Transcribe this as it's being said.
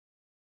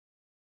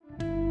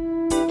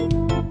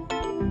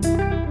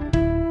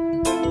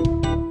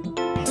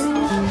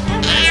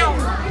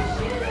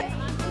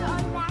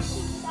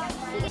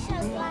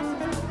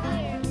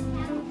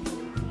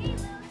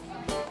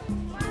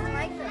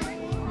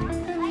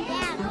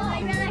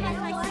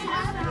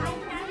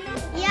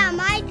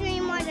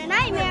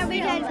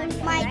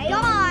because my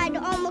dog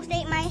almost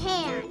ate my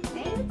hand.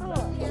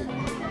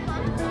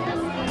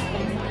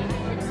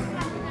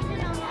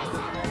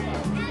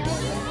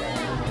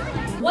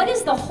 What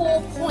is the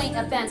whole point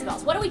of Ben's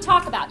Bells? What do we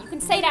talk about? You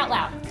can say it out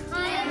loud.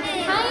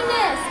 Kindness.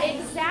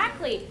 Kindness,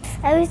 exactly.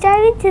 I was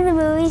driving to the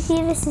movie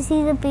theater to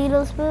see the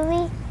Beatles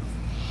movie,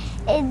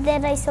 and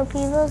then I saw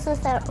people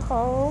without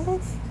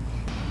homes.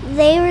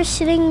 They were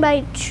sitting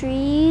by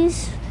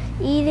trees,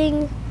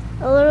 eating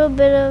a little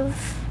bit of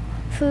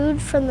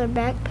food from their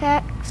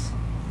backpacks.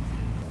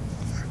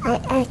 I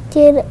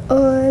acted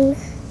on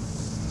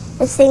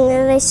a thing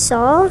that I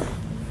saw.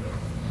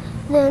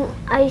 Then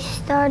I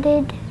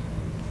started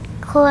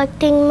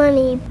collecting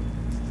money.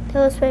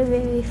 That was my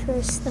very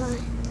first thought.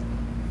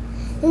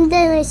 And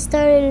then I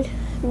started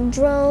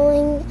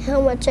drawing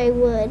how much I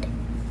would.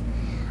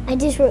 I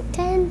just wrote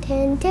 10,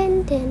 10,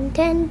 10, 10,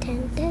 10, 10,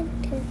 10, 10.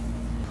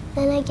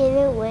 Then I gave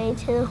it away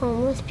to the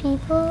homeless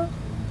people.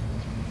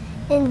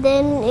 And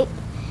then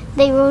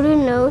they wrote a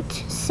note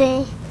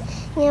saying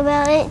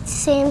about it,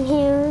 Sam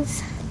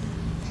Hughes.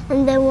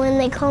 And then when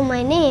they called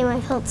my name,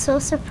 I felt so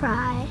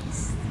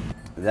surprised.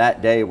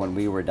 That day when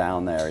we were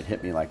down there, it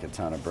hit me like a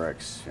ton of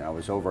bricks. I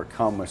was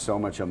overcome with so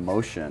much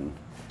emotion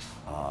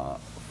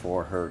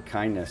for her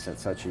kindness at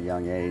such a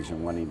young age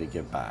and wanting to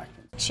give back.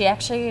 She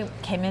actually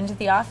came into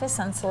the office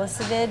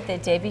unsolicited the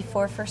day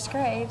before first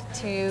grade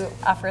to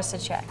offer us a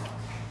check.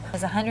 It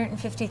was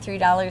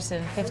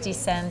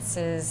 $153.50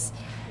 is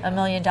 $1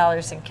 million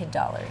in kid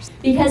dollars.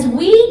 Because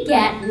we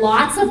get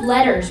lots of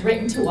letters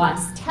written to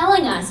us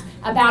telling us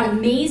about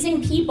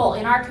amazing people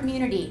in our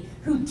community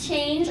who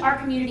change our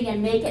community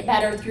and make it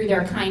better through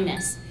their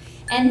kindness.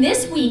 And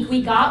this week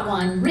we got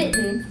one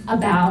written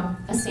about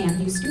a Sam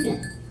Hughes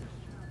student.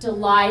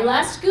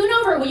 Delilah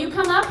Schoonover, will you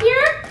come up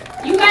here?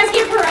 You guys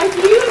give her a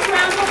huge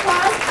round of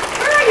applause.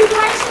 Where are you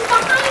guys? She's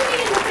behind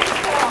me in the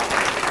principal.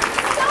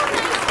 So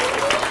nice to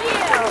meet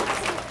you.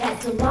 That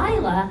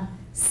Delilah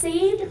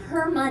saved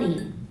her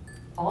money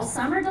all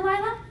summer,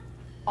 Delilah?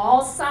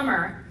 All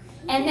summer.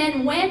 And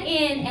then went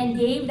in and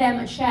gave them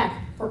a check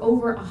for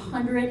over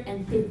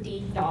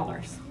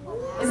 $150.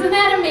 Isn't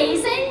that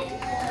amazing?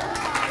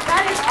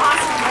 That is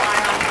awesome,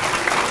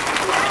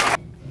 Delilah.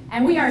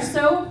 And we are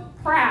so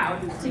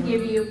proud to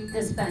give you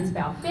this Ben's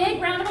Bell.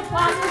 Big round of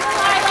applause for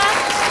Delilah.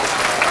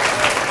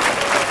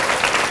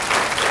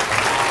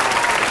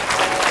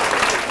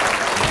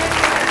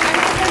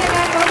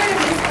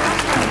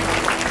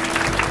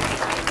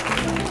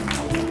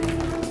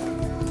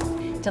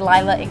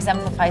 Delilah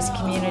exemplifies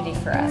community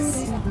for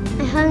us.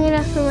 I hung it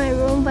up in my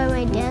room by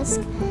my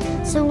desk,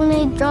 so when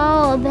I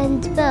draw a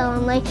Ben's Bell,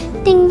 I'm like,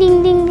 ding,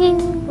 ding, ding,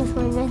 ding, with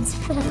my Ben's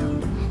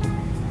Bell.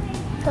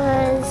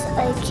 Because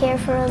I care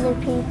for other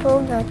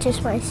people, not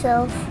just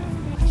myself.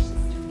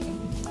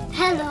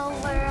 Hello.